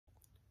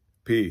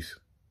Peace.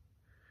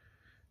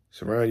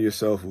 Surround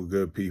yourself with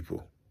good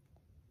people.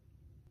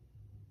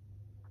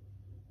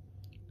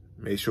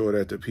 Make sure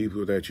that the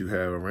people that you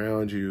have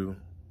around you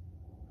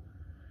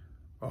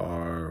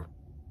are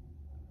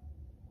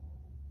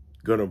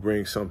going to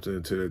bring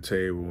something to the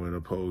table as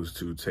opposed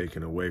to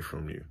taking away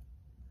from you.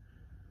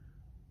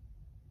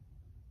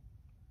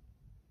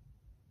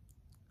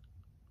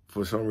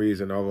 For some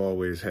reason, I've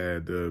always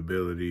had the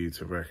ability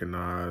to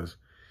recognize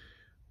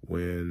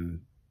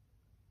when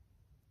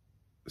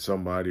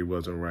somebody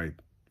wasn't right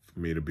for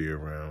me to be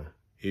around,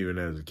 even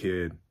as a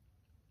kid.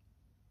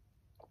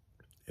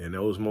 And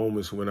those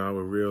moments when I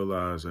would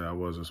realize that I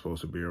wasn't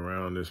supposed to be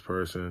around this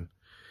person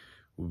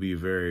would be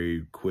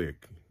very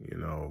quick,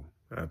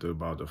 after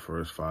about the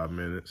first 5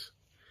 minutes.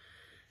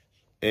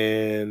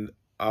 And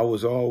I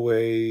was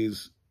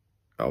always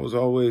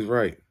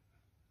right.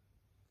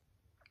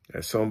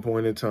 At some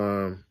point in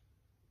time,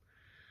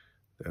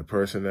 that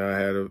person that I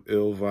had an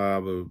ill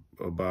vibe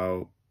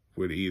about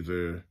would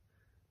either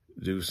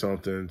do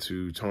something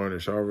to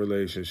tarnish our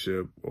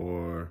relationship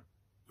or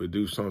would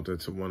do something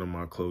to one of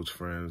my close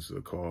friends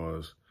to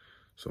cause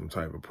some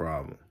type of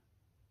problem.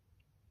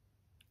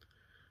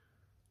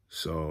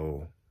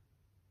 So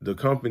the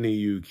company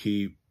you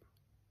keep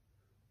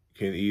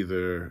can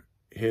either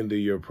hinder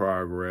your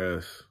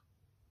progress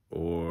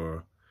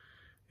or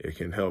it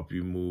can help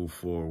you move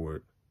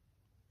forward.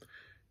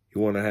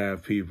 You want to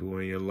have people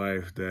in your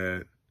life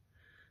that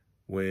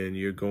when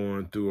you're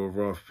going through a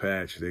rough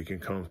patch, they can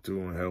come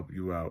through and help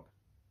you out.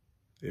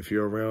 If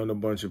you're around a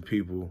bunch of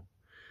people,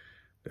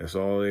 that's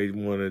all they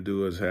want to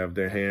do is have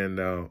their hand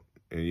out,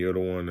 and you're the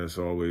one that's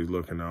always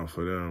looking out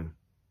for them.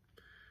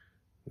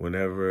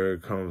 Whenever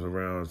it comes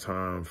around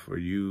time for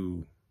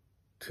you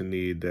to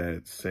need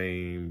that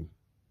same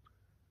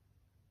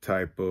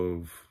type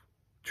of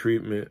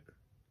treatment,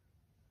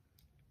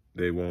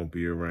 they won't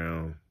be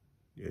around,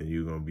 and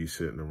you're going to be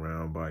sitting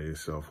around by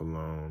yourself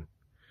alone,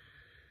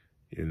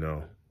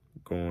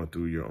 going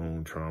through your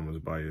own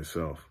traumas by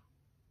yourself.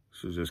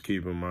 So just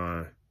keep in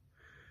mind,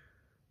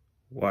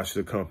 watch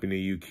the company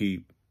you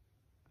keep.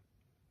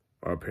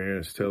 Our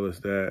parents tell us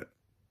that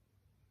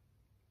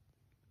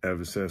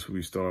ever since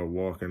we started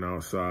walking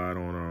outside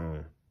on our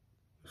own.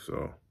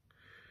 So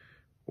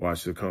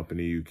watch the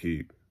company you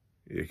keep.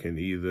 It can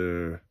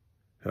either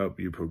help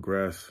you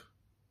progress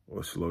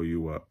or slow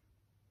you up.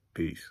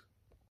 Peace.